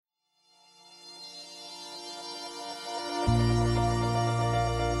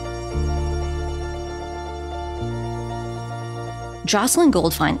Jocelyn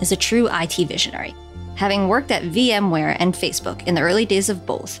Goldfein is a true IT visionary. Having worked at VMware and Facebook in the early days of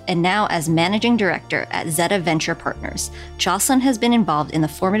both, and now as managing director at Zeta Venture Partners, Jocelyn has been involved in the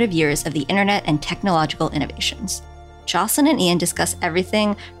formative years of the internet and technological innovations. Jocelyn and Ian discuss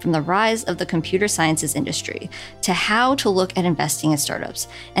everything from the rise of the computer sciences industry to how to look at investing in startups,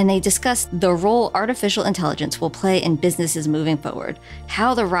 and they discuss the role artificial intelligence will play in businesses moving forward,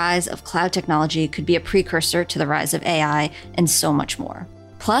 how the rise of cloud technology could be a precursor to the rise of AI, and so much more.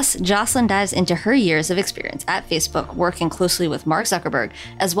 Plus, Jocelyn dives into her years of experience at Facebook working closely with Mark Zuckerberg,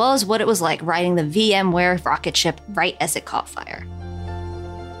 as well as what it was like riding the VMware rocket ship right as it caught fire.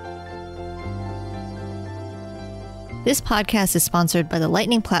 This podcast is sponsored by the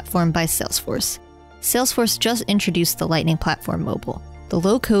Lightning Platform by Salesforce. Salesforce just introduced the Lightning Platform Mobile, the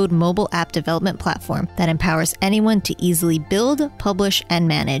low-code mobile app development platform that empowers anyone to easily build, publish, and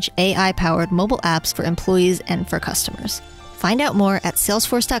manage AI-powered mobile apps for employees and for customers. Find out more at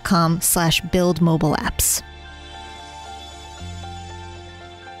salesforce.com/buildmobileapps.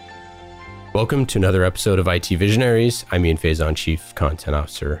 Welcome to another episode of IT Visionaries. I'm Ian Faison, Chief Content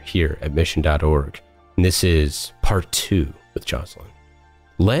Officer here at Mission.org. And this is part 2 with Jocelyn.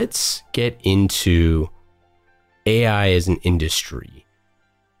 Let's get into AI as an industry.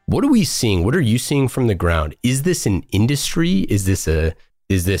 What are we seeing? What are you seeing from the ground? Is this an industry? Is this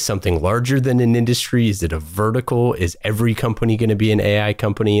something larger than an industry? Is it a vertical? Is every company going to be an AI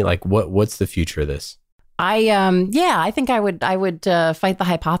company? Like what's the future of this? I think I would fight the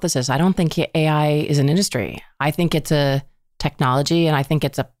hypothesis. I don't think AI is an industry. I think it's a technology and I think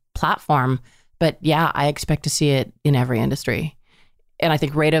it's a platform. But yeah, I expect to see it in every industry. And I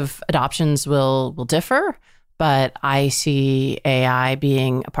think rate of adoptions will differ, but I see AI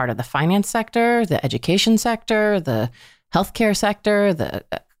being a part of the finance sector, the education sector, the healthcare sector, the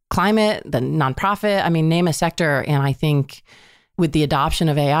climate, the nonprofit. I mean, name a sector. And I think with the adoption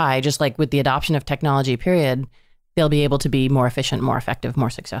of AI, just like with the adoption of technology, period, they'll be able to be more efficient, more effective,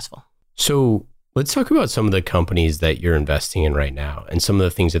 more successful. So let's talk about some of the companies that you're investing in right now and some of the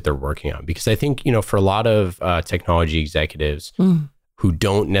things that they're working on. Because I think, for a lot of technology executives who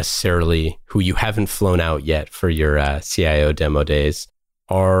you haven't flown out yet for your CIO demo days,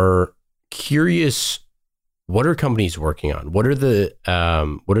 are curious, what are companies working on? What are the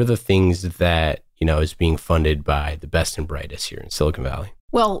things that, is being funded by the best and brightest here in Silicon Valley?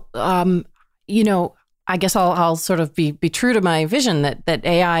 Well, I guess I'll sort of be true to my vision that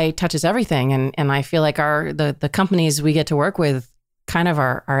AI touches everything. And I feel like the companies we get to work with kind of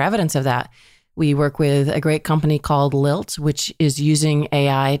are evidence of that. We work with a great company called Lilt, which is using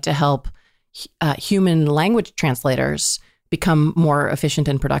AI to help human language translators become more efficient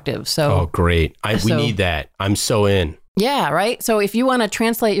and productive. So, great. We need that. I'm so in. Yeah, right. So if you want to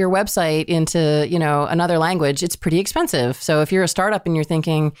translate your website into, another language, it's pretty expensive. So if you're a startup and you're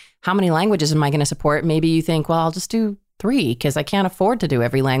thinking, how many languages am I going to support? Maybe you think, well, I'll just do 3 because I can't afford to do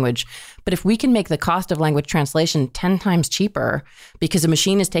every language. But if we can make the cost of language translation 10 times cheaper because a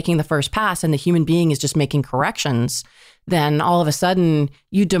machine is taking the first pass and the human being is just making corrections, then all of a sudden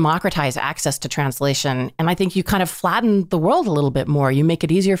you democratize access to translation. And I think you kind of flatten the world a little bit more. You make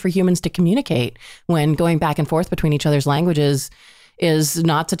it easier for humans to communicate when going back and forth between each other's languages is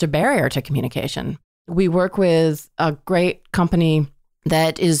not such a barrier to communication. We work with a great company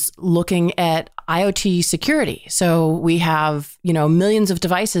that is looking at IoT security. So we have, millions of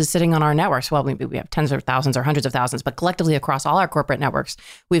devices sitting on our networks. Well, we have tens of thousands or hundreds of thousands, but collectively across all our corporate networks,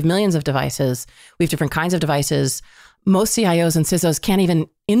 we have millions of devices. We have different kinds of devices. Most CIOs and CISOs can't even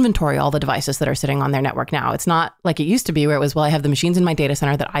inventory all the devices that are sitting on their network now. It's not like it used to be where it was, well, I have the machines in my data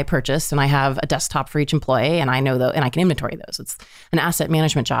center that I purchased and I have a desktop for each employee and I know and I can inventory those. It's an asset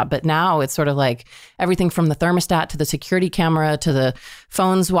management job. But now it's sort of like everything from the thermostat to the security camera to the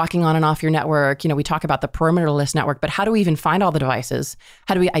phones walking on and off your network. We talk about the perimeterless network, but how do we even find all the devices?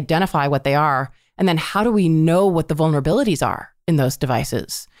 How do we identify what they are? And then how do we know what the vulnerabilities are in those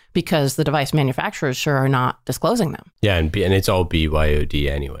devices? Because the device manufacturers sure are not disclosing them. Yeah, and it's all BYOD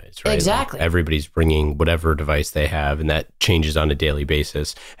anyways, right? Exactly. Like everybody's bringing whatever device they have, and that changes on a daily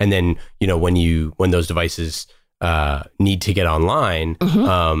basis. And then, when those devices need to get online,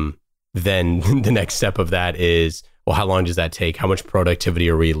 then the next step of that is, well, how long does that take? How much productivity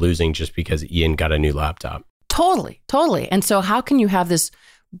are we losing just because Ian got a new laptop? Totally. And so how can you have this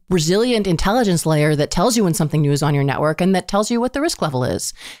resilient intelligence layer that tells you when something new is on your network and that tells you what the risk level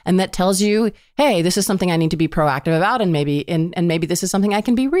is and that tells you, hey, this is something I need to be proactive about and maybe this is something I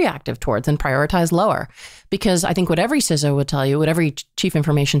can be reactive towards and prioritize lower. Because I think what every CISO would tell you, what every chief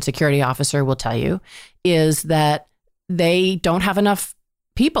information security officer will tell you is that they don't have enough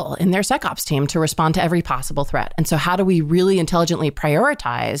people in their SecOps team to respond to every possible threat. And so how do we really intelligently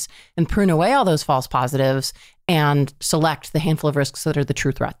prioritize and prune away all those false positives and select the handful of risks that are the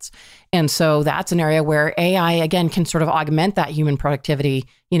true threats? And so that's an area where AI, again, can sort of augment that human productivity,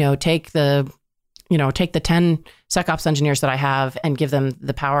 take the 10 SecOps engineers that I have and give them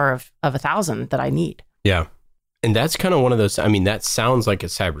the power of 1,000 that I need. Yeah. And that's kind of one of those, that sounds like a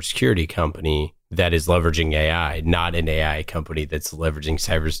cybersecurity company that is leveraging AI, not an AI company that's leveraging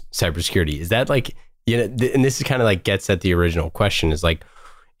cybersecurity. Is that like, and this is kind of like gets at the original question is like,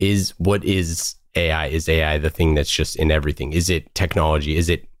 what is AI? Is AI the thing that's just in everything? Is it technology? Is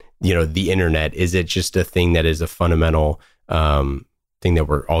it, the internet? Is it just a thing that is a fundamental thing that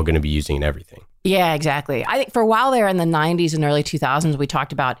we're all going to be using in everything? Yeah, exactly. I think for a while there in the 90s and early 2000s, we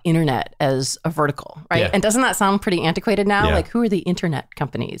talked about internet as a vertical, right? Yeah. And doesn't that sound pretty antiquated now? Yeah. Like, who are the internet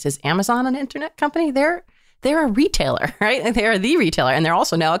companies? Is Amazon an internet company? They're a retailer, right? They are the retailer, and they're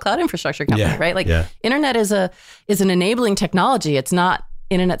also now a cloud infrastructure company, right? Like, internet is an enabling technology. It's not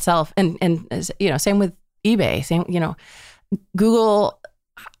in and itself. And same with eBay. Same, Google.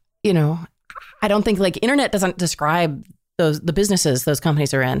 I don't think like internet doesn't describe the businesses those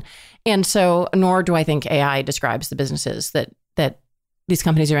companies are in. And so, nor do I think AI describes the businesses that these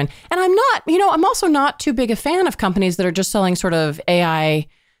companies are in. And I'm also not too big a fan of companies that are just selling sort of AI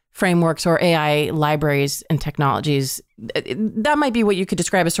frameworks or AI libraries and technologies. That might be what you could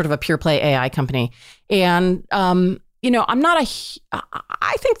describe as sort of a pure play AI company. And, I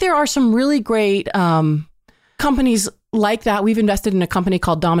think there are some really great companies like that. We've invested in a company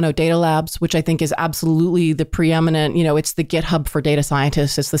called Domino Data Labs, which I think is absolutely the preeminent, it's the GitHub for data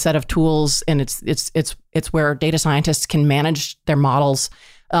scientists. It's the set of tools, and it's where data scientists can manage their models.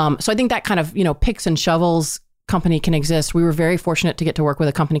 So I think that kind of, picks and shovels company can exist. We were very fortunate to get to work with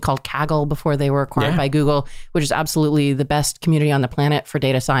a company called Kaggle before they were acquired by Google, which is absolutely the best community on the planet for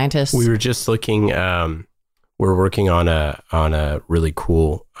data scientists. We were just looking, we're working on a really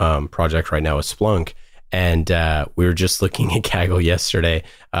cool project right now with Splunk. And we were just looking at Kaggle yesterday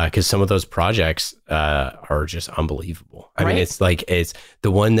because some of those projects are just unbelievable. I mean, it's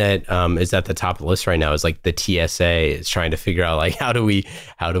the one that is at the top of the list right now is like the TSA is trying to figure out like how do we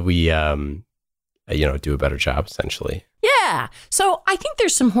do a better job essentially. Yeah. So I think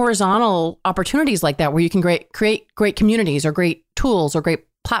there's some horizontal opportunities like that where you can create great communities or great tools or great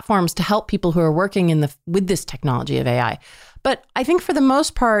platforms to help people who are working with this technology of AI. But I think for the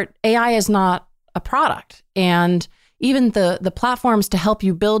most part, AI is not a product. And even the platforms to help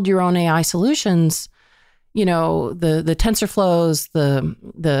you build your own AI solutions, the TensorFlows,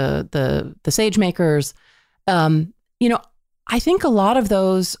 the SageMakers, I think a lot of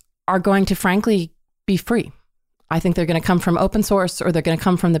those are going to frankly be free. I think they're going to come from open source or they're going to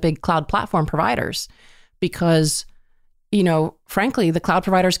come from the big cloud platform providers because, frankly, the cloud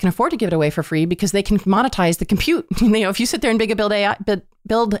providers can afford to give it away for free because they can monetize the compute. If you sit there and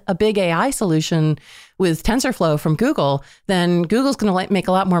build a big AI solution with TensorFlow from Google, then Google's going to make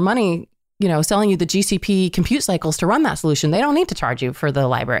a lot more money, selling you the GCP compute cycles to run that solution. They don't need to charge you for the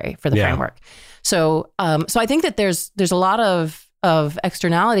library, for the framework. So I think that there's a lot of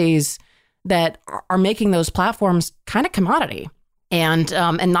externalities that are making those platforms kind of commodity and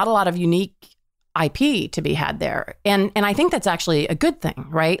not a lot of unique IP to be had there. And I think that's actually a good thing,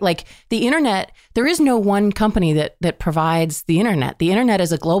 right? Like the internet, there is no one company that provides the internet. The internet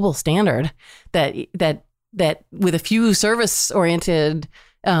is a global standard that with a few service-oriented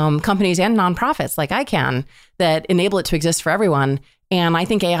companies and nonprofits like ICANN that enable it to exist for everyone. And I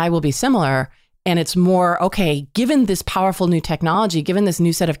think AI will be similar. And it's more, okay, given this powerful new technology, given this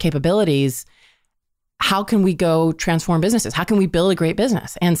new set of capabilities, how can we go transform businesses? How can we build a great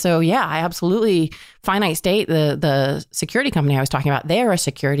business? And so, I absolutely, Finite State, the security company I was talking about, they're a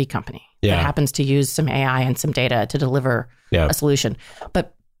security company that happens to use some AI and some data to deliver a solution.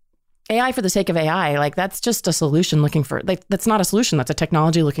 But AI for the sake of AI, like that's just a solution that's not a solution. That's a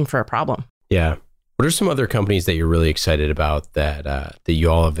technology looking for a problem. Yeah. What are some other companies that you're really excited about that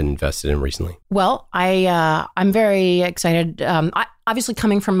you all have invested in recently? Well, I'm very excited. Obviously,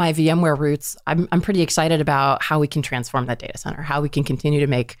 coming from my VMware roots, I'm pretty excited about how we can transform that data center, how we can continue to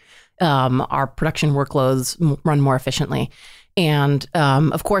make our production workloads run more efficiently. And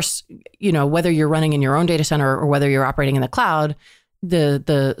of course, whether you're running in your own data center or whether you're operating in the cloud,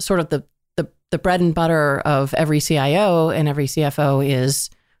 the sort of the bread and butter of every CIO and every CFO is,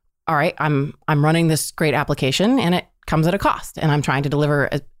 all right, I'm running this great application and it comes at a cost, and I'm trying to deliver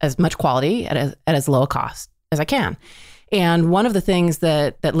as much quality at as low a cost as I can. And one of the things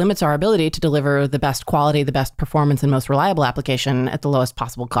that limits our ability to deliver the best quality, the best performance, and most reliable application at the lowest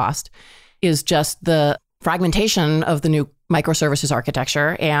possible cost is just the fragmentation of the new microservices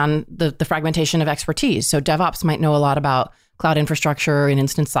architecture and the fragmentation of expertise. So DevOps might know a lot about cloud infrastructure and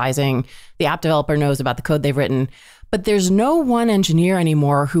instance sizing. The app developer knows about the code they've written. But there's no one engineer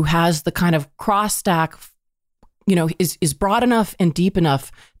anymore who has the kind of cross-stack, is broad enough and deep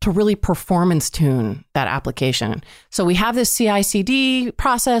enough to really performance tune that application. So we have this CI/CD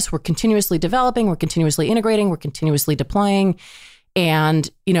process. We're continuously developing, we're continuously integrating, we're continuously deploying. And,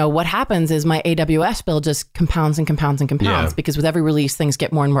 what happens is my AWS bill just compounds and compounds and compounds because with every release, things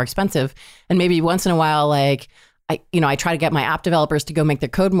get more and more expensive. And maybe once in a while, I try to get my app developers to go make their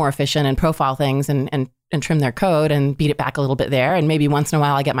code more efficient and profile things and trim their code and beat it back a little bit there. And maybe once in a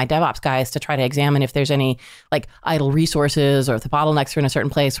while, I get my DevOps guys to try to examine if there's any idle resources or if the bottlenecks are in a certain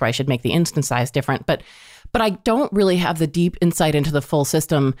place where I should make the instance size different. But I don't really have the deep insight into the full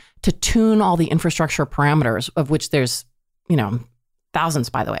system to tune all the infrastructure parameters, of which there's, thousands,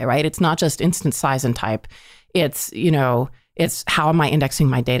 by the way, right? It's not just instance size and type. It's how am I indexing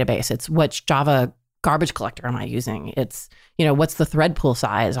my database? It's which Java garbage collector am I using? It's, what's the thread pool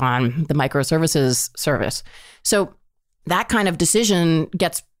size on the microservices service? So that kind of decision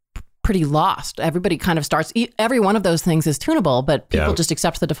gets pretty lost. Everybody kind of starts, every one of those things is tunable, but people just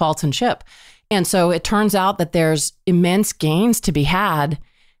accept the defaults and ship. And so it turns out that there's immense gains to be had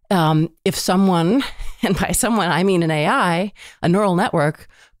if someone, and by someone I mean an AI, a neural network,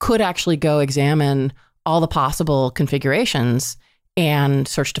 could actually go examine all the possible configurations and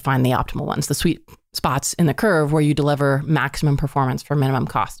search to find the optimal ones, the sweet spots in the curve where you deliver maximum performance for minimum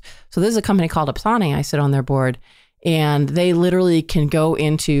cost. So this is a company called Opsani. I sit on their board, and they literally can go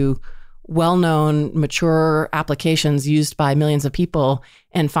into well-known, mature applications used by millions of people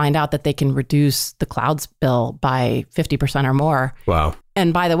and find out that they can reduce the cloud's bill by 50% or more. Wow.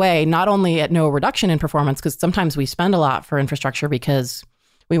 And by the way, not only at no reduction in performance, because sometimes we spend a lot for infrastructure because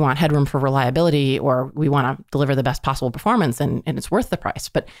we want headroom for reliability or we want to deliver the best possible performance and it's worth the price,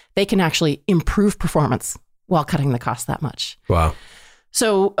 but they can actually improve performance while cutting the cost that much. Wow.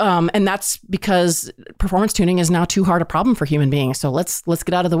 So, and that's because performance tuning is now too hard a problem for human beings. So let's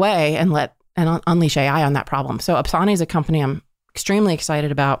get out of the way and unleash AI on that problem. So Opsani is a company I'm extremely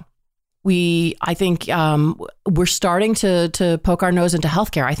excited about. I think we're starting to poke our nose into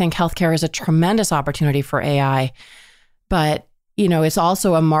healthcare. I think healthcare is a tremendous opportunity for AI, but it's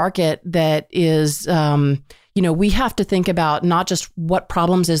also a market that is, we have to think about not just what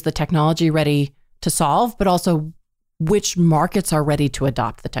problems is the technology ready to solve, but also which markets are ready to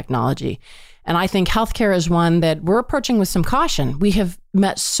adopt the technology. And I think healthcare is one that we're approaching with some caution. We have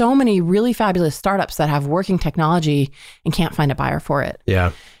met so many really fabulous startups that have working technology and can't find a buyer for it.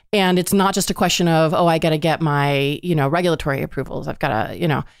 Yeah. And it's not just a question of, I got to get my, regulatory approvals. I've got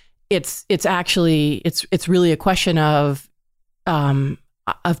to, it's really a question of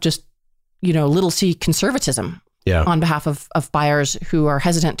just, little c conservatism on behalf of buyers who are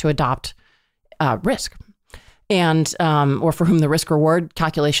hesitant to adopt risk. And or for whom the risk reward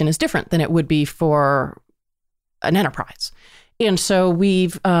calculation is different than it would be for an enterprise. And so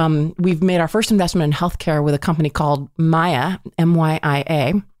we've made our first investment in healthcare with a company called Maya,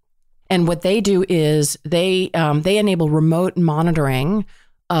 M-Y-I-A. And what they do is they enable remote monitoring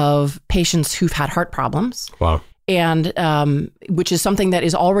of patients who've had heart problems. Wow. And which is something that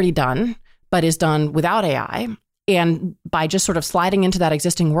is already done, but is done without AI. And by just sort of sliding into that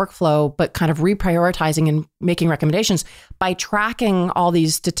existing workflow, but kind of reprioritizing and making recommendations, by tracking all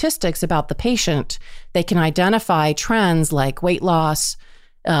these statistics about the patient, they can identify trends like weight loss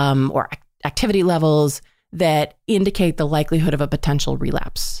or activity levels that indicate the likelihood of a potential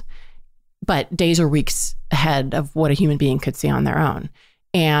relapse, but days or weeks ahead of what a human being could see on their own.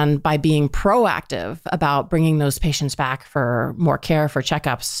 And by being proactive about bringing those patients back for more care, for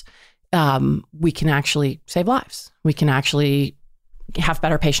checkups, we can actually save lives. We can actually have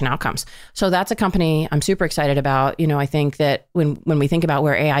better patient outcomes. So that's a company I'm super excited about. I think that when we think about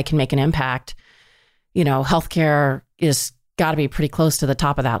where AI can make an impact, healthcare is got to be pretty close to the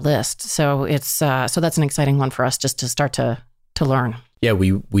top of that list. So it's so that's an exciting one for us just to start to learn. Yeah,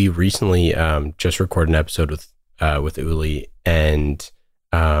 we recently just recorded an episode with Uli, and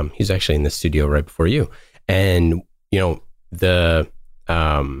he's actually in the studio right before you. And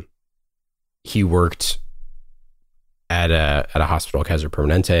he worked at a hospital, Kaiser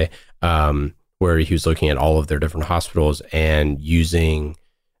Permanente, where he was looking at all of their different hospitals and using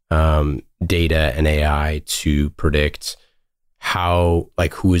data and AI to predict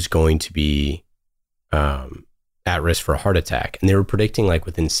who is going to be at risk for a heart attack. And they were predicting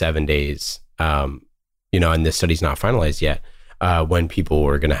within 7 days, and this study's not finalized yet, when people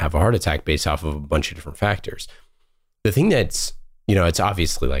were going to have a heart attack based off of a bunch of different factors. The thing that's, it's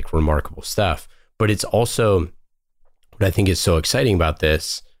obviously remarkable stuff, But it's also, what I think is so exciting about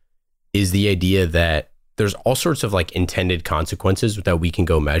this is the idea that there's all sorts of like intended consequences that we can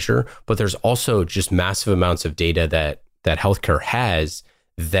go measure, but there's also just massive amounts of data that healthcare has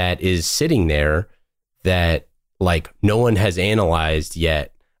that is sitting there that like no one has analyzed yet,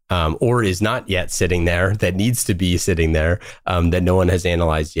 or is not yet sitting there, that needs to be sitting there, that no one has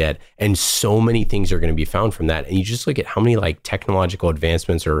analyzed yet. And so many things are going to be found from that. And you just look at how many like technological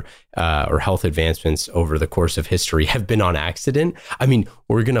advancements or health advancements over the course of history have been on accident. I mean,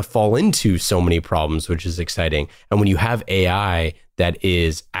 we're going to fall into so many problems, which is exciting. And when you have AI that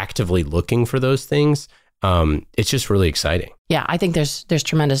is actively looking for those things, it's just really exciting. Yeah, I think there's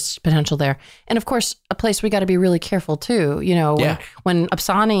tremendous potential there. And of course, a place we got to be really careful too, when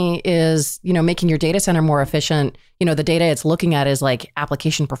Opsani is, making your data center more efficient, the data it's looking at is like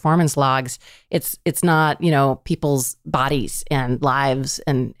application performance logs. It's not, people's bodies and lives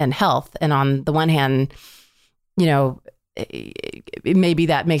and health. And on the one hand, maybe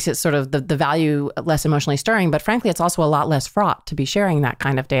that makes it sort of the value less emotionally stirring, but frankly, it's also a lot less fraught to be sharing that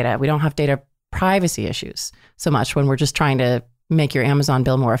kind of data. We don't have data privacy issues so much when we're just trying to make your Amazon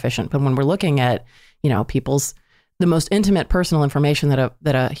bill more efficient. But when we're looking at, people's, the most intimate personal information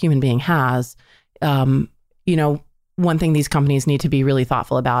that a human being has, one thing these companies need to be really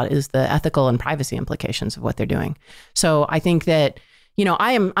thoughtful about is the ethical and privacy implications of what they're doing. So I think that,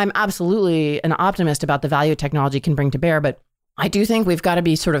 I'm absolutely an optimist about the value technology can bring to bear, but I do think we've got to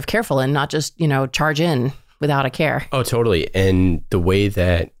be sort of careful and not just, charge in without a care. Oh, totally. And the way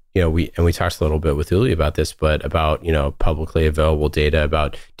that, we talked a little bit with Uli about this, but about, publicly available data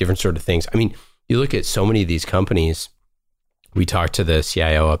about different sort of things. I mean, you look at so many of these companies, we talked to the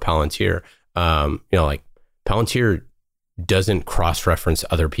CIO of Palantir, like Palantir doesn't cross-reference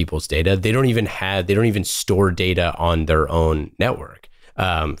other people's data. They don't even store data on their own network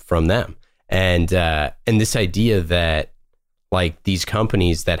from them. And this idea that like these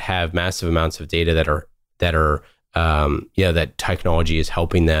companies that have massive amounts of data that are that technology is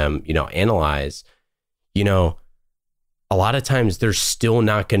helping them, analyze, a lot of times there's still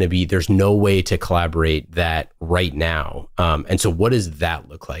not going to be, there's no way to collaborate that right now. And so what does that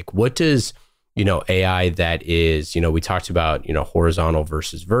look like? What does, AI that is, we talked about, horizontal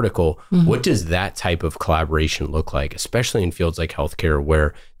versus vertical. Mm-hmm. What does that type of collaboration look like, especially in fields like healthcare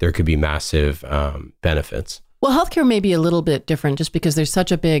where there could be massive benefits? Well, healthcare may be a little bit different just because there's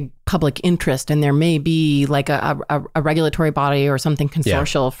such a big public interest, and there may be like a regulatory body or something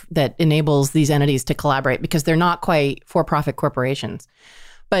consortial that enables these entities to collaborate because they're not quite for-profit corporations.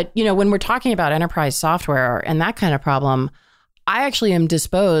 But, when we're talking about enterprise software and that kind of problem, I actually am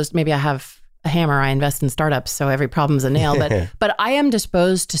disposed, maybe I have a hammer, I invest in startups, so every problem's a nail, but I am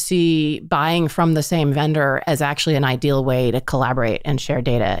disposed to see buying from the same vendor as actually an ideal way to collaborate and share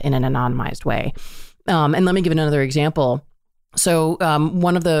data in an anonymized way. And let me give another example. So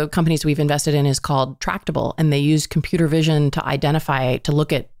one of the companies we've invested in is called Tractable, and they use computer vision to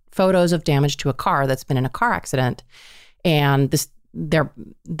look at photos of damage to a car that's been in a car accident. And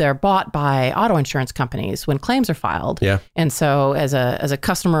they're bought by auto insurance companies when claims are filed. Yeah. And so as a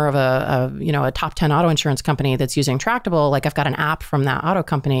customer of a top 10 auto insurance company that's using Tractable, like I've got an app from that auto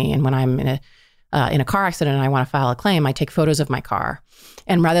company, and when I'm in a car accident and I want to file a claim, I take photos of my car.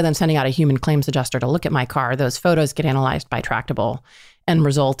 And rather than sending out a human claims adjuster to look at my car, those photos get analyzed by Tractable and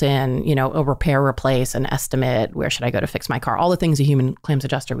result in, a repair, replace, an estimate, where should I go to fix my car, all the things a human claims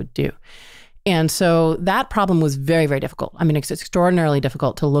adjuster would do. And so that problem was very, very difficult. I mean, it's extraordinarily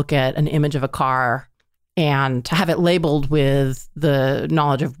difficult to look at an image of a car and to have it labeled with the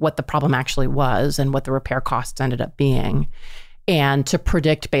knowledge of what the problem actually was and what the repair costs ended up being, and to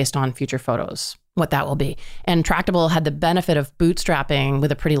predict based on future photos what that will be. And Tractable had the benefit of bootstrapping with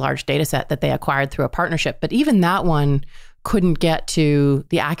a pretty large data set that they acquired through a partnership. But even that one couldn't get to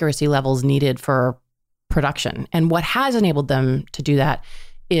the accuracy levels needed for production. And what has enabled them to do that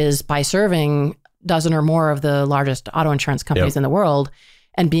is by serving a dozen or more of the largest auto insurance companies in the world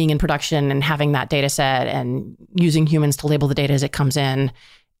and being in production and having that data set and using humans to label the data as it comes in,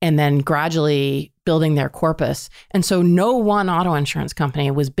 and then gradually building their corpus. And so no one auto insurance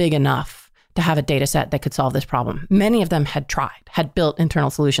company was big enough to have a data set that could solve this problem. Many of them had built internal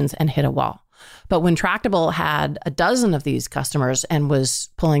solutions and hit a wall. But when Tractable had a dozen of these customers and was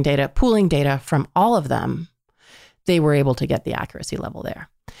pooling data from all of them, they were able to get the accuracy level there.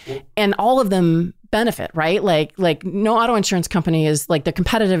 And all of them benefit, right? Like no auto insurance company is like, the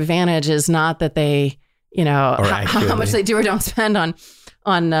competitive advantage is not that they, how much they do or don't spend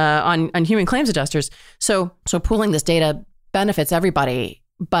on human claims adjusters. So pooling this data benefits everybody,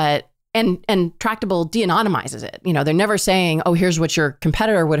 but And Tractable de-anonymizes it. They're never saying, oh, here's what your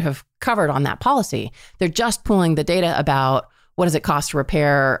competitor would have covered on that policy. They're just pulling the data about what does it cost to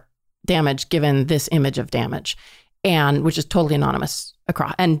repair damage given this image of damage, and which is totally anonymous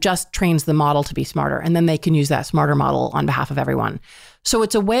across, and just trains the model to be smarter. And then they can use that smarter model on behalf of everyone. So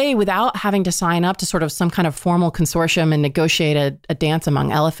it's a way, without having to sign up to sort of some kind of formal consortium and negotiate a dance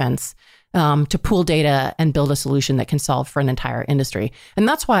among elephants, to pool data and build a solution that can solve for an entire industry. And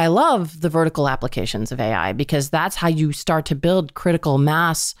that's why I love the vertical applications of AI, because that's how you start to build critical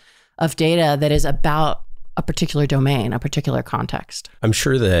mass of data that is about a particular domain, a particular context. I'm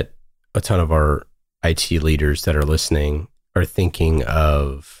sure that a ton of our IT leaders that are listening are thinking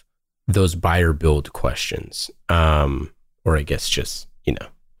of those buy or build questions. Or I guess just,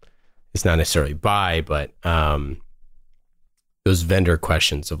 it's not necessarily buy, but those vendor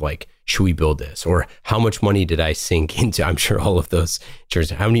questions of like, should we build this? Or how much money did I sink into? I'm sure all of those,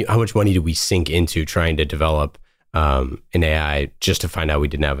 how much money did we sink into trying to develop an AI just to find out we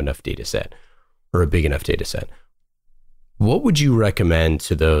didn't have enough data set or a big enough data set? What would you recommend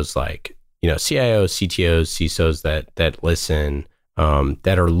to those like, CIOs, CTOs, CISOs that listen,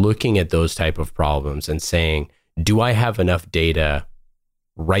 that are looking at those type of problems and saying, do I have enough data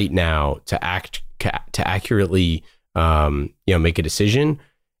right now to accurately make a decision?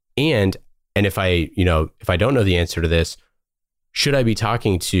 And if I don't know the answer to this, should I be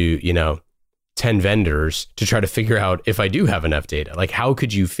talking to, 10 vendors to try to figure out if I do have enough data? Like, how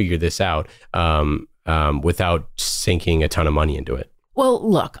could you figure this out without sinking a ton of money into it? Well,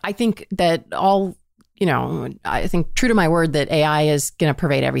 look, I think that I think true to my word that AI is going to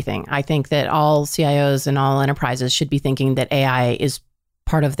pervade everything. I think that all CIOs and all enterprises should be thinking that AI is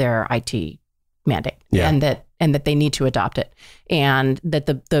part of their IT mandate, and that they need to adopt it, and that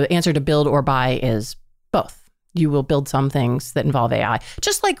the answer to build or buy is both. You will build some things that involve AI,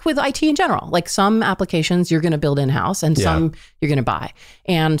 just like with IT in general. Like some applications you're going to build in-house and some you're going to buy.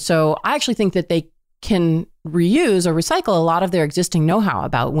 And so I actually think that they can reuse or recycle a lot of their existing know-how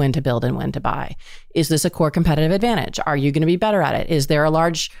about when to build and when to buy. Is this a core competitive advantage? Are you going to be better at it? Is there a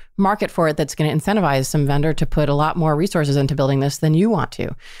large market for it that's going to incentivize some vendor to put a lot more resources into building this than you want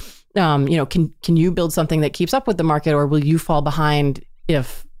to? Can you build something that keeps up with the market, or will you fall behind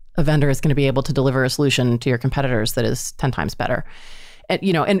if a vendor is going to be able to deliver a solution to your competitors that is 10 times better?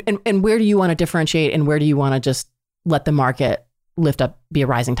 And where do you want to differentiate, and where do you want to just let the market lift up, be a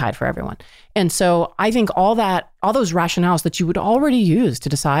rising tide for everyone? And so I think all those rationales that you would already use to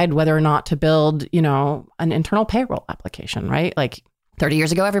decide whether or not to build, an internal payroll application, right? Like 30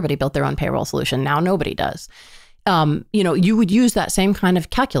 years ago, everybody built their own payroll solution. Now nobody does. You would use that same kind of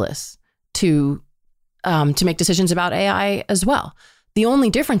calculus to make decisions about AI as well. The only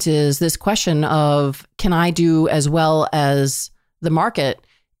difference is this question of, can I do as well as the market?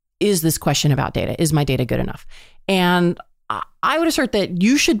 Is this question about data? Is my data good enough? And I would assert that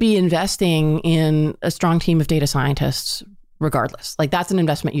you should be investing in a strong team of data scientists regardless. Like, that's an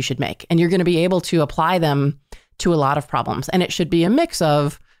investment you should make. And you're going to be able to apply them to a lot of problems. And it should be a mix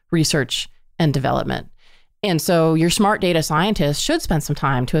of research and development. And so your smart data scientists should spend some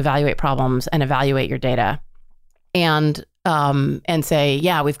time to evaluate problems and evaluate your data and say,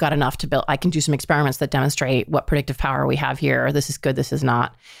 yeah, we've got enough to build. I can do some experiments that demonstrate what predictive power we have here. This is good. This is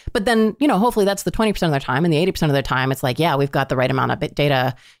not. But then, hopefully that's the 20% of their time, and the 80% of their time, it's like, yeah, we've got the right amount of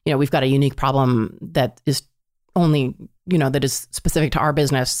data. We've got a unique problem that is only, that is specific to our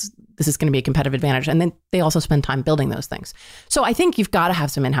business. This is going to be a competitive advantage. And then they also spend time building those things. So I think you've got to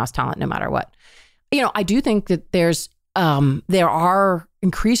have some in-house talent no matter what. I do think that there are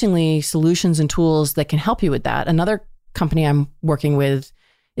increasingly solutions and tools that can help you with that. Another company I'm working with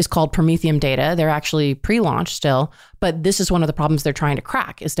is called Prometheum Data. They're actually pre-launch still, but this is one of the problems they're trying to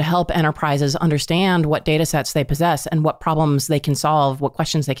crack, is to help enterprises understand what data sets they possess and what problems they can solve, what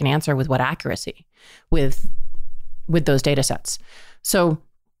questions they can answer with what accuracy with those data sets. So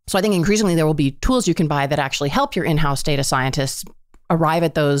I think increasingly there will be tools you can buy that actually help your in-house data scientists arrive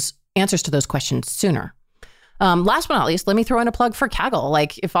at those answers to those questions sooner. Last but not least, let me throw in a plug for Kaggle.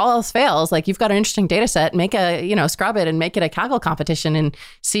 Like, if all else fails, like, you've got an interesting data set, make scrub it and make it a Kaggle competition and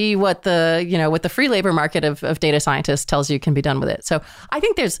see what the free labor market of data scientists tells you can be done with it. So I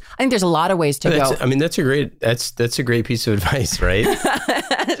think there's a lot of ways to go. I mean, that's a great piece of advice, right?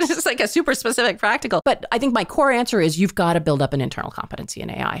 It's just like a super specific practical. But I think my core answer is you've got to build up an internal competency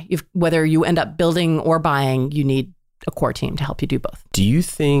in AI. Whether you end up building or buying, you need a core team to help you do both. Do you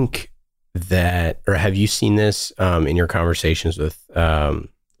think that, or have you seen this in your conversations with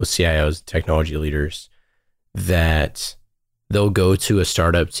CIOs, technology leaders, that they'll go to a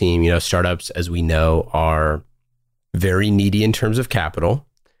startup team? Startups, as we know, are very needy in terms of capital.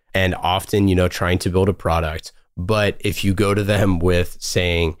 and often, trying to build a product. But if you go to them with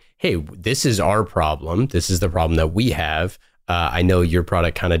saying, hey, this is our problem, this is the problem that we have. I know your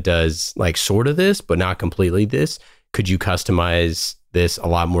product kind of does like sort of this, but not completely this. Could you customize this a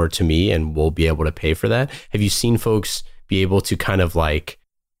lot more to me and we'll be able to pay for that? Have you seen folks be able to kind of like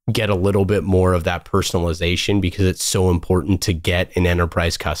get a little bit more of that personalization because it's so important to get an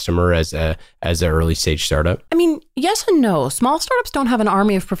enterprise customer as an early stage startup? I mean, yes and no. Small startups don't have an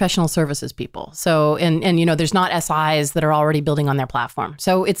army of professional services people. So, and there's not SIs that are already building on their platform.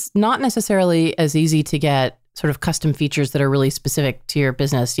 So it's not necessarily as easy to get sort of custom features that are really specific to your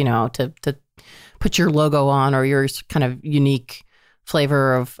business, to put your logo on or your kind of unique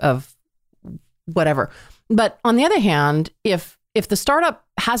flavor of whatever. But on the other hand, if the startup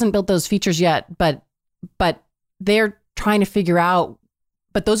hasn't built those features yet, but they're trying to figure out,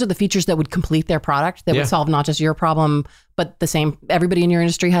 but those are the features that would complete their product, that would solve not just your problem, but everybody in your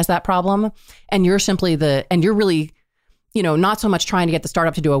industry has that problem. And you're you're really, not so much trying to get the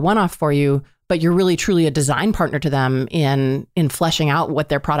startup to do a one-off for you, but you're really truly a design partner to them in fleshing out what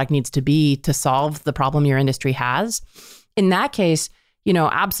their product needs to be to solve the problem your industry has. In that case,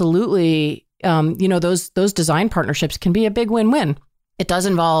 absolutely, those design partnerships can be a big win-win. It does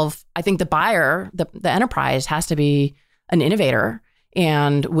involve, I think the buyer, the enterprise has to be an innovator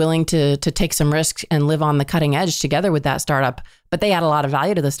and willing to take some risks and live on the cutting edge together with that startup. But they add a lot of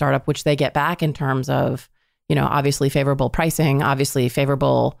value to the startup, which they get back in terms of, obviously favorable pricing, obviously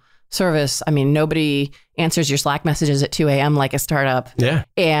favorable service. I mean, nobody answers your Slack messages at 2 a.m. like a startup. Yeah.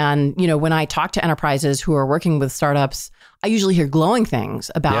 And, when I talk to enterprises who are working with startups, I usually hear glowing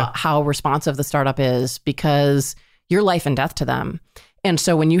things about how responsive the startup is because you're life and death to them. And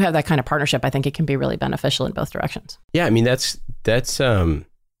so when you have that kind of partnership, I think it can be really beneficial in both directions. Yeah. I mean, that's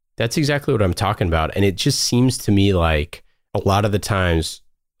exactly what I'm talking about. And it just seems to me like a lot of the times,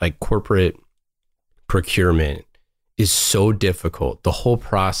 like corporate procurement is so difficult. The whole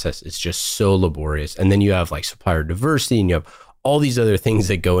process is just so laborious. And then you have like supplier diversity and you have all these other things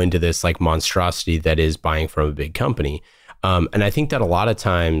that go into this like monstrosity that is buying from a big company. And I think that a lot of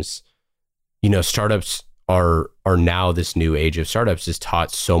times, startups are now, this new age of startups is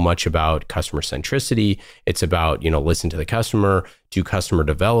taught so much about customer centricity. It's about, listen to the customer, do customer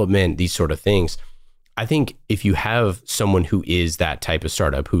development, these sort of things. I think if you have someone who is that type of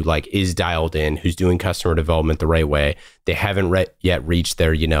startup, who like is dialed in, who's doing customer development the right way, they haven't yet reached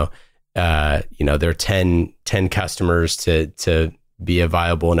their, their 10 customers to be a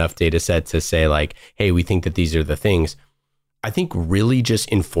viable enough data set to say like, hey, we think that these are the things. I think really just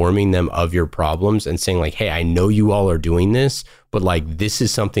informing them of your problems and saying like, hey, I know you all are doing this, but like, this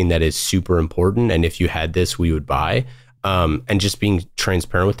is something that is super important. And if you had this, we would buy. And just being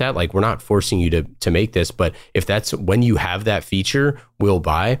transparent with that, like we're not forcing you to make this, but if that's when you have that feature, we'll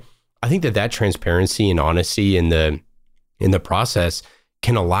buy. I think that transparency and honesty in the process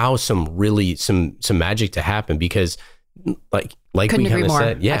can allow some magic to happen because like couldn't we kind of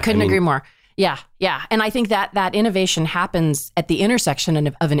said, I couldn't agree more. Yeah. And I think that innovation happens at the intersection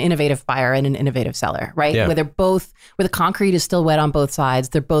of an innovative buyer and an innovative seller, right? Yeah. Where the concrete is still wet on both sides.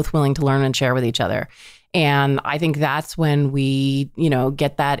 They're both willing to learn and share with each other. And I think that's when we,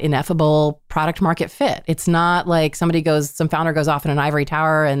 get that ineffable product market fit. It's not like some founder goes off in an ivory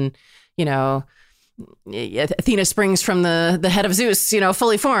tower and, Athena springs from the head of Zeus,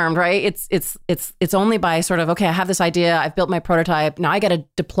 fully formed, right? It's only by sort of, okay, I have this idea, I've built my prototype. Now I got to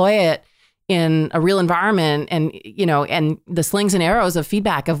deploy it in a real environment and, and the slings and arrows of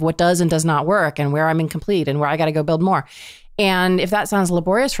feedback of what does and does not work and where I'm incomplete and where I got to go build more. And if that sounds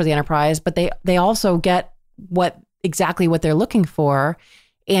laborious for the enterprise, but they also get exactly what they're looking for,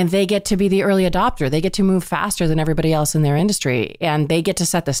 and they get to be the early adopter. They get to move faster than everybody else in their industry, and they get to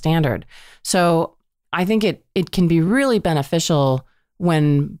set the standard. So I think it can be really beneficial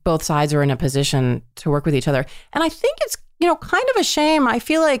when both sides are in a position to work with each other. And I think it's, kind of a shame. I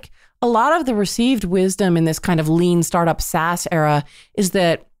feel like a lot of the received wisdom in this kind of lean startup SaaS era is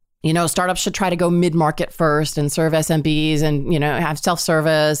that, startups should try to go mid-market first and serve SMBs and, have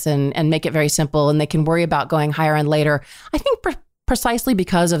self-service and make it very simple, and they can worry about going higher end later. I think precisely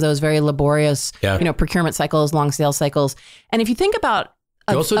because of those very laborious, procurement cycles, long sales cycles. And if you think about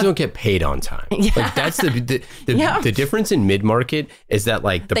you also don't get paid on time. Yeah. Like that's the difference in mid-market is that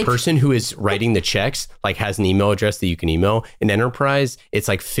like the person who is writing the checks like has an email address that you can email. In enterprise, it's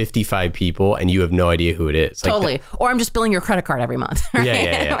like 55 people and you have no idea who it is. Totally. Or I'm just billing your credit card every month. Right?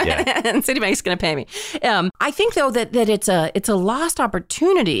 Yeah. And Citibank's going to pay me. I think though that it's a lost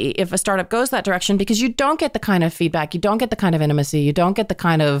opportunity if a startup goes that direction because you don't get the kind of feedback, you don't get the kind of intimacy, you don't get the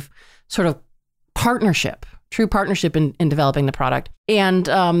kind of sort of partnership true partnership in developing the product. And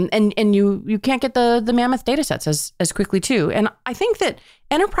you can't get the mammoth data sets as quickly too. And I think that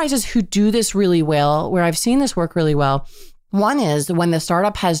enterprises who do this really well, where I've seen this work really well, one is when the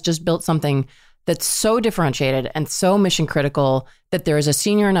startup has just built something that's so differentiated and so mission critical that there is a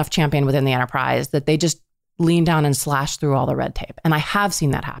senior enough champion within the enterprise that they just lean down and slash through all the red tape. And I have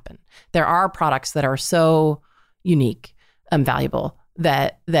seen that happen. There are products that are so unique and valuable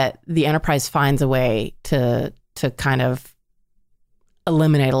that the enterprise finds a way to kind of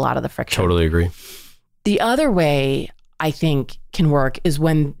eliminate a lot of the friction. Totally agree. The other way I think can work is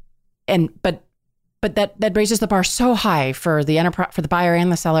when, but that raises the bar so high for the enterprise, for the buyer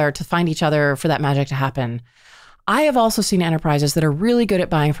and the seller to find each other, for that magic to happen. I have also seen enterprises that are really good at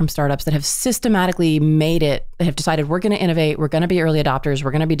buying from startups that have systematically made it, that have decided we're going to innovate, we're going to be early adopters,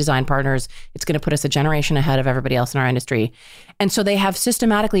 we're going to be design partners, it's going to put us a generation ahead of everybody else in our industry. And so they have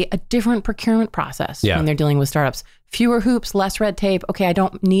systematically a different procurement process when they're dealing with startups. Fewer hoops, less red tape. Okay, I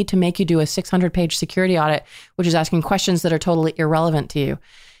don't need to make you do a 600-page security audit, which is asking questions that are totally irrelevant to you.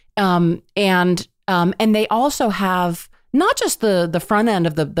 And they also have not just the front end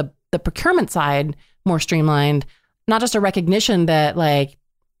of the procurement side more streamlined, not just a recognition that like,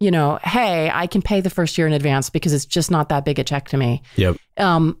 hey, I can pay the first year in advance because it's just not that big a check to me. Yep.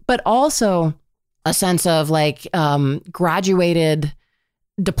 But also a sense of like graduated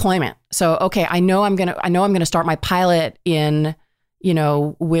deployment. So, okay, I know I'm gonna start my pilot in,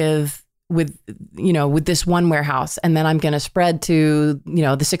 with this one warehouse, and then I'm going to spread to,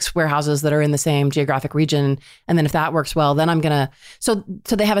 the 6 warehouses that are in the same geographic region. And then if that works well, then I'm going to, so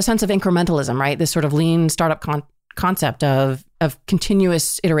they have a sense of incrementalism, right? This sort of lean startup concept of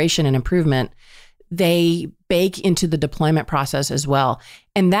continuous iteration and improvement. They bake into the deployment process as well.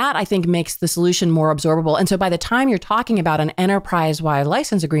 And that, I think, makes the solution more absorbable. And so by the time you're talking about an enterprise-wide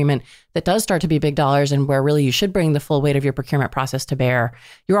license agreement that does start to be big dollars and where really you should bring the full weight of your procurement process to bear,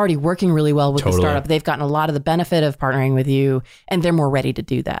 you're already working really well with the startup. They've gotten a lot of the benefit of partnering with you, and they're more ready to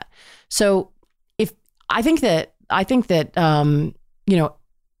do that. So I think that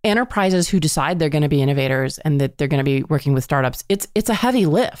enterprises who decide they're going to be innovators and that they're going to be working with startups, it's a heavy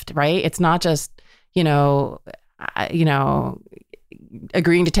lift, right? It's not just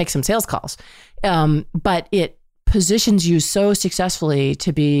agreeing to take some sales calls. But it positions you so successfully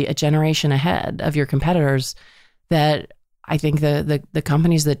to be a generation ahead of your competitors that I think the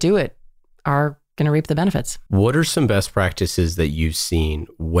companies that do it are going to reap the benefits. What are some best practices that you've seen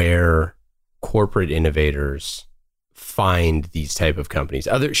where corporate innovators find these type of companies,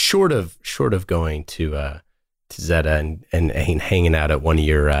 other short of going to Zeta and hanging out at one of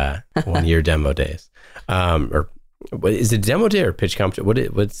your demo days, or what is it, demo day or pitch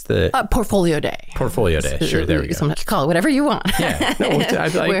competition? What's the portfolio day? Portfolio day. Sure, there we go. Sometimes call it whatever you want. Yeah, no,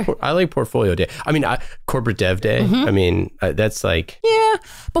 I like portfolio day. I mean, corporate dev day. Mm-hmm. I mean, that's like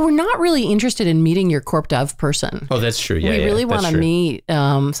but we're not really interested in meeting your corp dev person. Oh, that's true. Yeah, we really want to meet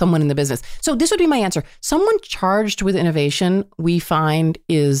someone in the business. So this would be my answer. Someone charged with innovation, we find,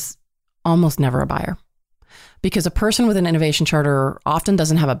 is almost never a buyer. Because a person with an innovation charter often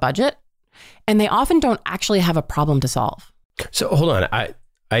doesn't have a budget, and they often don't actually have a problem to solve. So hold on, I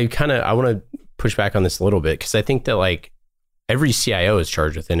want to push back on this a little bit, because I think that like every CIO is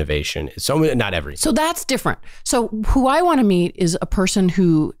charged with innovation. So not every. So that's different. So who I want to meet is a person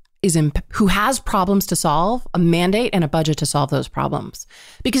who has problems to solve, a mandate and a budget to solve those problems.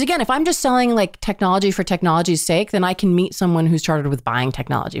 Because again, if I'm just selling like technology for technology's sake, then I can meet someone who's chartered with buying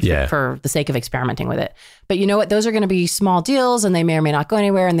technology for the sake of experimenting with it. But you know what? Those are going to be small deals, and they may or may not go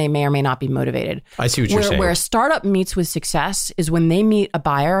anywhere, and they may or may not be motivated. I see what you're saying. Where a startup meets with success is when they meet a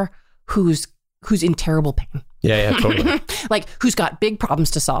buyer who's in terrible pain. Yeah, totally. Like who's got big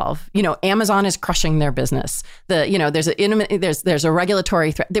problems to solve. Amazon is crushing their business. There's a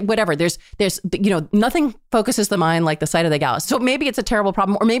regulatory threat. Whatever. There's nothing focuses the mind like the sight of the galaxy. So maybe it's a terrible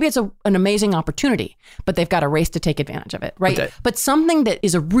problem, or maybe it's an amazing opportunity, but they've got a race to take advantage of it, right? But something that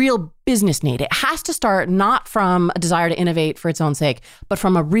is a real business need. It has to start not from a desire to innovate for its own sake, but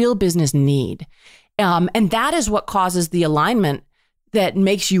from a real business need, and that is what causes the alignment that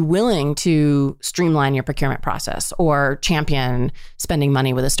makes you willing to streamline your procurement process or champion spending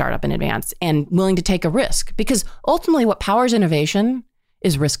money with a startup in advance and willing to take a risk. Because ultimately what powers innovation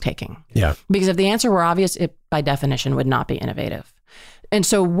is risk taking. Yeah. Because if the answer were obvious, it by definition would not be innovative. And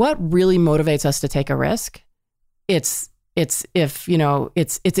so what really motivates us to take a risk? It's if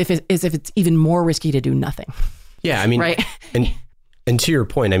it's even more risky to do nothing. Yeah. I mean, right. And to your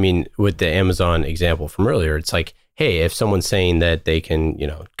point, I mean, with the Amazon example from earlier, it's like, hey, if someone's saying that they can,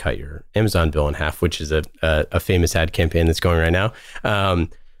 cut your Amazon bill in half, which is a famous ad campaign that's going right now,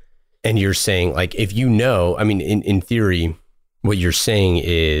 And you're saying, like, if you know, I mean, in theory, what you're saying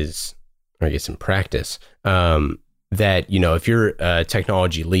is, or I guess in practice, that, you know, if you're a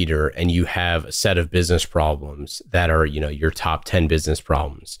technology leader and you have a set of business problems that are, you know, your top 10 business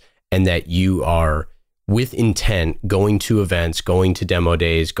problems, and that you are with intent going to events, going to demo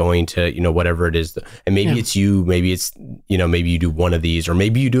days, going to, you know, whatever it is. And maybe it's you, maybe it's, you know, maybe you do one of these, or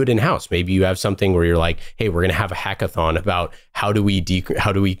maybe you do it in-house. Maybe you have something where you're like, hey, we're going to have a hackathon about how do we,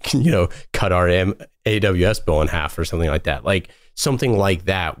 you know, cut our AWS bill in half or something like that. Like something like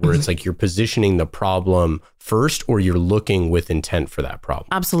that, where it's like you're positioning the problem first, or you're looking with intent for that problem.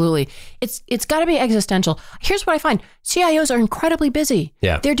 Absolutely. It's got to be existential. Here's what I find. CIOs are incredibly busy.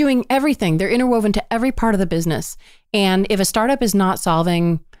 Yeah. They're doing everything. They're interwoven to every part of the business. And if a startup is not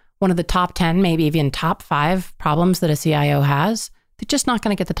solving one of the top 10, maybe even top 5 problems that a CIO has, they're just not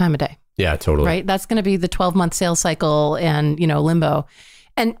going to get the time of day. Yeah, totally. Right? That's going to be the 12-month sales cycle and, you know, limbo.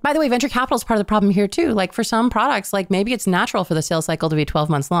 And by the way, venture capital is part of the problem here too. Like for some products, like maybe it's natural for the sales cycle to be 12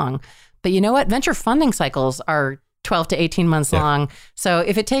 months long. But you know what? Venture funding cycles are 12 to 18 months long. So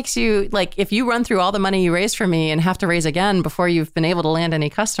if it takes you, like if you run through all the money you raised for me and have to raise again before you've been able to land any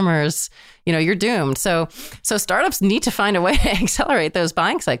customers, you know, you're doomed. So startups need to find a way to accelerate those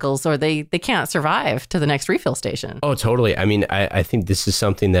buying cycles, or they can't survive to the next refill station. Oh, totally. I mean, I think this is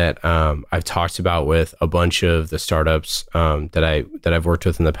something that I've talked about with a bunch of the startups that I've worked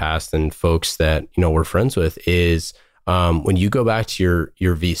with in the past, and folks that, you know, we're friends with, is when you go back to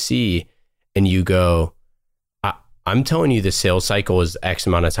your VC and you go, I'm telling you the sales cycle is X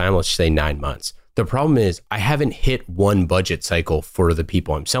amount of time, let's say 9 months. The problem is I haven't hit one budget cycle for the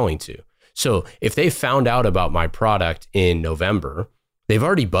people I'm selling to. So if they found out about my product in November, they've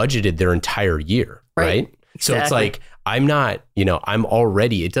already budgeted their entire year, right? Exactly. So it's like, I'm not, you know, I'm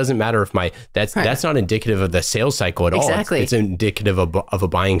already, it doesn't matter if that's not indicative of the sales cycle at all. Exactly. It's indicative of a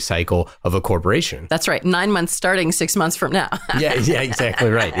buying cycle of a corporation. That's right. 9 months starting 6 months from now. yeah, exactly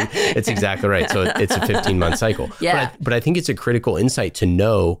right. It's exactly right. So it's a 15-month cycle. Yeah. But I think it's a critical insight to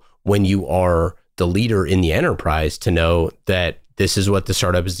know when you are the leader in the enterprise, to know that this is what the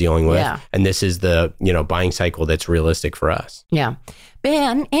startup is dealing with. Yeah. And this is the, you know, buying cycle that's realistic for us. Yeah.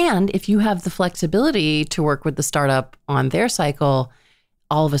 And if you have the flexibility to work with the startup on their cycle,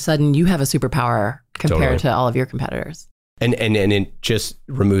 all of a sudden you have a superpower compared to all of your competitors. And it just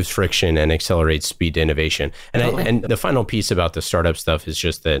removes friction and accelerates speed to innovation. And and the final piece about the startup stuff is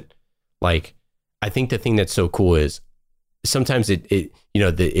just that, like, I think the thing that's so cool is sometimes it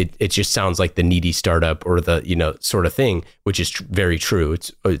just sounds like the needy startup, or the, you know, sort of thing, which is very true.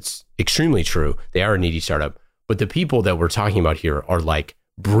 It's extremely true. They are a needy startup. But the people that we're talking about here are like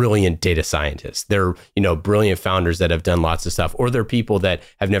brilliant data scientists. They're, you know, brilliant founders that have done lots of stuff, or they're people that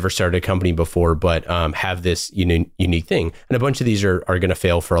have never started a company before, but have this unique thing. And a bunch of these are going to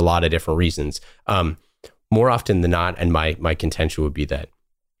fail for a lot of different reasons. More often than not, and my contention would be that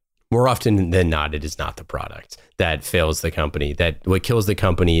more often than not, it is not the product that fails the company. That what kills the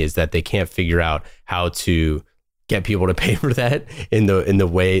company is that they can't figure out how to get people to pay for that in the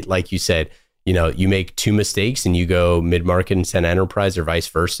way, like you said. You know, you make 2 mistakes and you go mid-market and send enterprise, or vice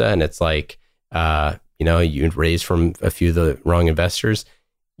versa. And it's like, you know, you raise from a few of the wrong investors,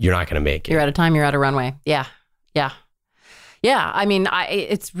 you're not going to make it. You're out of time. You're out of runway. Yeah. I mean,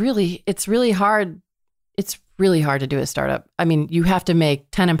 it's really hard. It's really hard to do a startup. I mean, you have to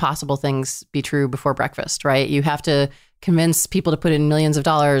make 10 impossible things be true before breakfast, right? You have to convince people to put in millions of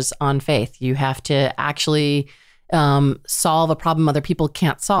dollars on faith. You have to actually solve a problem other people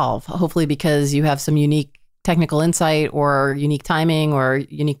can't solve, hopefully because you have some unique technical insight, or unique timing, or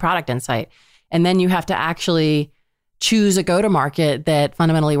unique product insight. And then you have to actually choose a go-to-market that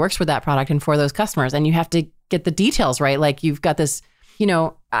fundamentally works with that product and for those customers. And you have to get the details right. Like you've got this, you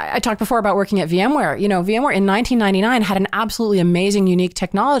know, I talked before about working at VMware. You know, VMware in 1999 had an absolutely amazing, unique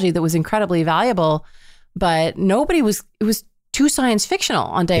technology that was incredibly valuable, but it was too science fictional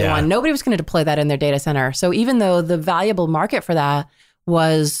on day one. Nobody was going to deploy that in their data center. So even though the valuable market for that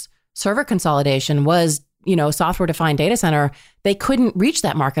was server consolidation, was, you know, software-defined data center, they couldn't reach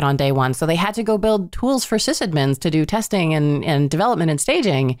that market on day one. So they had to go build tools for sysadmins to do testing and development and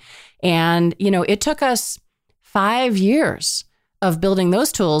staging. And, you know, it took us 5 years of building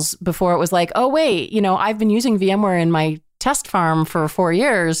those tools before it was like, oh, wait, you know, I've been using VMware in my test farm for 4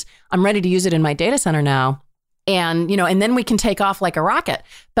 years. I'm ready to use it in my data center now. And, you know, and then we can take off like a rocket.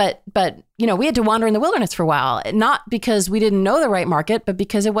 But, you know, we had to wander in the wilderness for a while, not because we didn't know the right market, but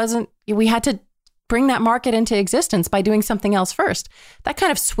because we had to bring that market into existence by doing something else first. That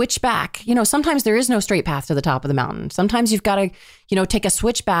kind of switch back, sometimes there is no straight path to the top of the mountain. Sometimes you've got to, take a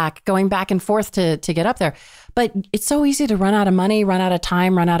switch back, going back and forth to get up there. But it's so easy to run out of money, run out of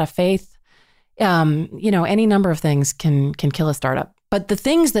time, run out of faith. Any number of things can kill a startup. But the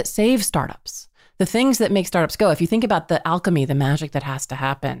things that save startups, the things that make startups go, if you think about the alchemy, the magic that has to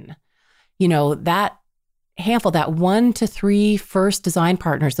happen, that handful, that 1 to 3 first design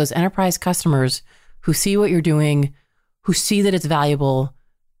partners, those enterprise customers who see what you're doing, who see that it's valuable,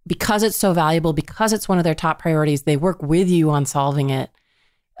 because it's so valuable, because it's one of their top priorities, they work with you on solving it.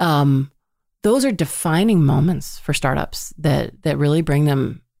 Those are defining moments for startups that really bring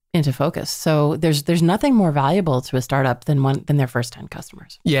them into focus. So there's nothing more valuable to a startup than their first 10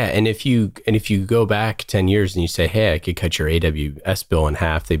 customers. Yeah, and if you go back 10 years and you say, "Hey, I could cut your AWS bill in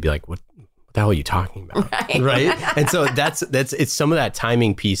half," they'd be like, "What the hell are you talking about?" Right? And so that's it's some of that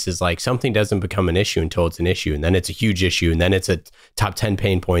timing piece is like something doesn't become an issue until it's an issue, and then it's a huge issue, and then it's a top 10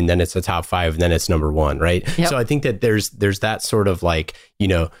 pain point, and then it's a top 5, and then it's number 1, right? Yep. So I think that there's that sort of like,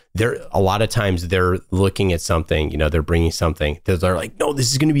 there a lot of times they're looking at something, they're bringing something that they're like, "No,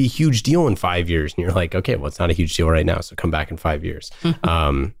 this is going to be a huge deal in 5 years," and you're like, "Okay, well, it's not a huge deal right now, so come back in 5 years,"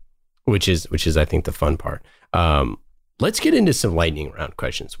 which is I think the fun part. Let's get into some lightning round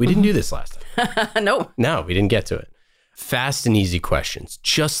questions. We didn't do this last time. No, we didn't get to it. Fast and easy questions,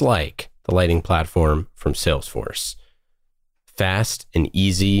 just like the Lightning platform from Salesforce. Fast and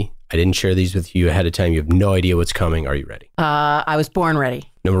easy. I didn't share these with you ahead of time. You have no idea what's coming. Are you ready? I was born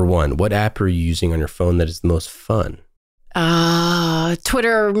ready. Number 1, what app are you using on your phone that is the most fun?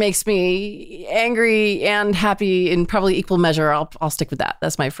 Twitter makes me angry and happy in probably equal measure. I'll stick with that.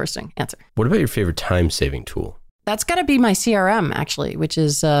 That's my first answer. What about your favorite time-saving tool? That's got to be my CRM, actually, which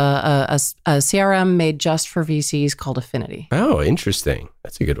is a CRM made just for VCs called Affinity. Oh, interesting.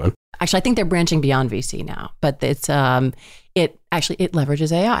 That's a good one. Actually, I think they're branching beyond VC now, but it's it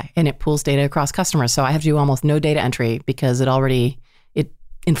leverages AI and it pulls data across customers. So I have to do almost no data entry because it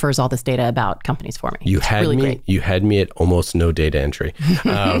infers all this data about companies for me. You had me at almost no data entry.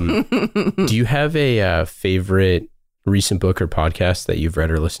 Do you have a favorite recent book or podcast that you've read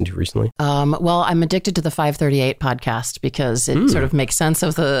or listened to recently? Well, I'm addicted to the 538 podcast because it sort of makes sense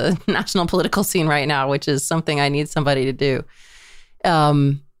of the national political scene right now, which is something I need somebody to do.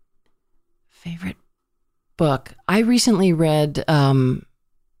 Favorite book. I recently read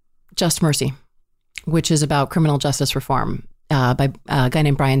Just Mercy, which is about criminal justice reform by a guy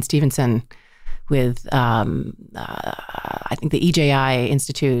named Brian Stevenson with, I think, the EJI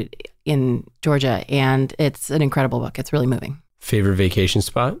Institute in Georgia. And it's an incredible book. It's really moving. Favorite vacation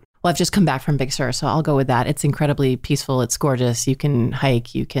spot? Well, I've just come back from Big Sur, so I'll go with that. It's incredibly peaceful. It's gorgeous. You can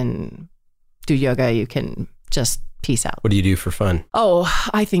hike. You can do yoga. You can just peace out. What do you do for fun? Oh,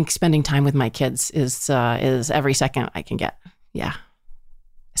 I think spending time with my kids is every second I can get. Yeah.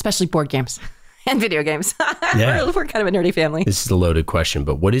 Especially board games and video games. Yeah. We're kind of a nerdy family. This is a loaded question,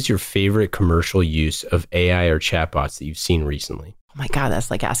 but what is your favorite commercial use of AI or chatbots that you've seen recently? Oh my God, that's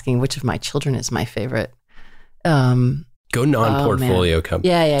like asking which of my children is my favorite. Go non-portfolio company.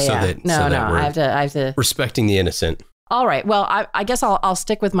 Yeah. I have to respecting the innocent. All right. Well, I guess I'll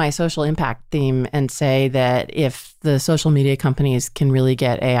stick with my social impact theme and say that if the social media companies can really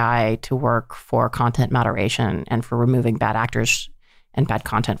get AI to work for content moderation and for removing bad actors and bad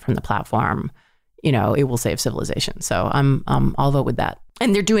content from the platform, it will save civilization. So I'll vote with that.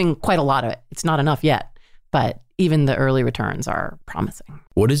 And they're doing quite a lot of it. It's not enough yet, but even the early returns are promising.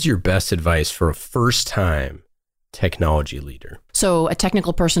 What is your best advice for a first-time technology leader? So a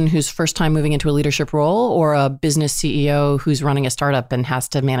technical person who's first time moving into a leadership role, or a business CEO who's running a startup and has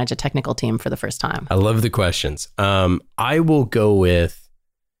to manage a technical team for the first time? I love the questions. I will go with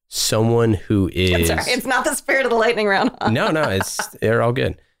someone who is... I'm sorry, it's not the spirit of the lightning round. No, they're all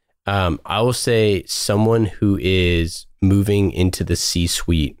good. I will say someone who is moving into the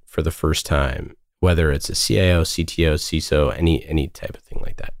C-suite for the first time, whether it's a CIO, CTO, CISO, any type of thing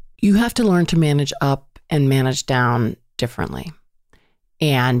like that. You have to learn to manage up and manage down differently.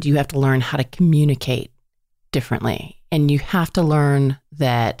 And you have to learn how to communicate differently. And you have to learn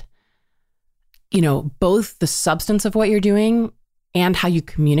that, both the substance of what you're doing and how you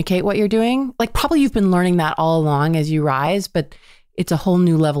communicate what you're doing. Like probably you've been learning that all along as you rise, but it's a whole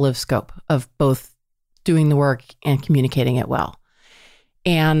new level of scope of both doing the work and communicating it well.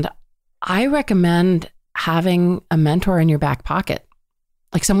 And I recommend having a mentor in your back pocket,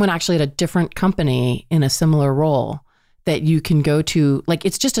 like someone actually at a different company in a similar role that you can go to. Like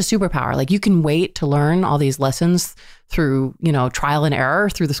it's just a superpower. Like you can wait to learn all these lessons through, trial and error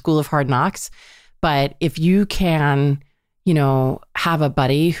through the school of hard knocks. But if you can, have a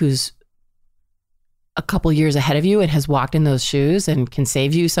buddy who's a couple years ahead of you and has walked in those shoes and can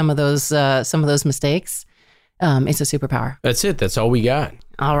save you some of those mistakes, it's a superpower. That's it. That's all we got.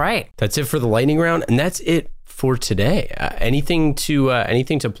 All right. That's it for the lightning round, and that's it for today. Anything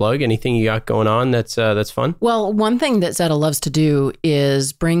to plug? Anything you got going on that's fun? Well, one thing that Zetta loves to do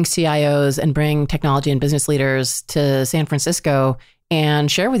is bring CIOs and bring technology and business leaders to San Francisco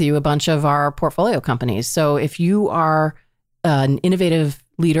and share with you a bunch of our portfolio companies. So if you are an innovative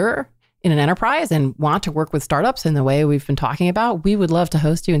leader in an enterprise and want to work with startups in the way we've been talking about, we would love to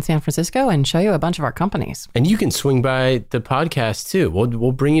host you in San Francisco and show you a bunch of our companies. And you can swing by the podcast too.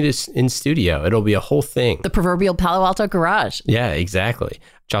 We'll bring you in studio. It'll be a whole thing. The proverbial Palo Alto garage. Yeah, exactly.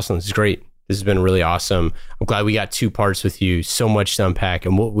 Jocelyn, this is great. This has been really awesome. I'm glad we got 2 parts with you. So much to unpack,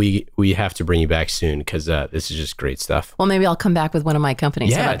 and we have to bring you back soon because this is just great stuff. Well, maybe I'll come back with one of my companies.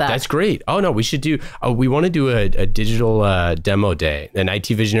 Yeah, how about that? That's great. Oh no, we should do. We want to do a digital demo day, an IT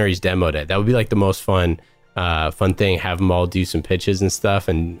Visionaries demo day. That would be like the most fun thing. Have them all do some pitches and stuff,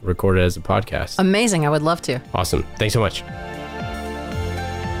 and record it as a podcast. Amazing. I would love to. Awesome. Thanks so much.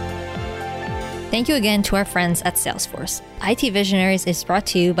 Thank you again to our friends at Salesforce. IT Visionaries is brought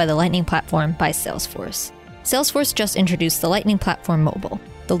to you by the Lightning Platform by Salesforce. Salesforce just introduced the Lightning Platform Mobile,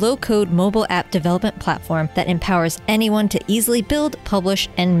 the low-code mobile app development platform that empowers anyone to easily build, publish,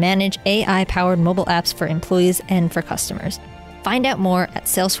 and manage AI-powered mobile apps for employees and for customers. Find out more at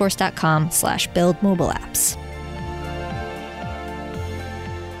salesforce.com/buildmobileapps.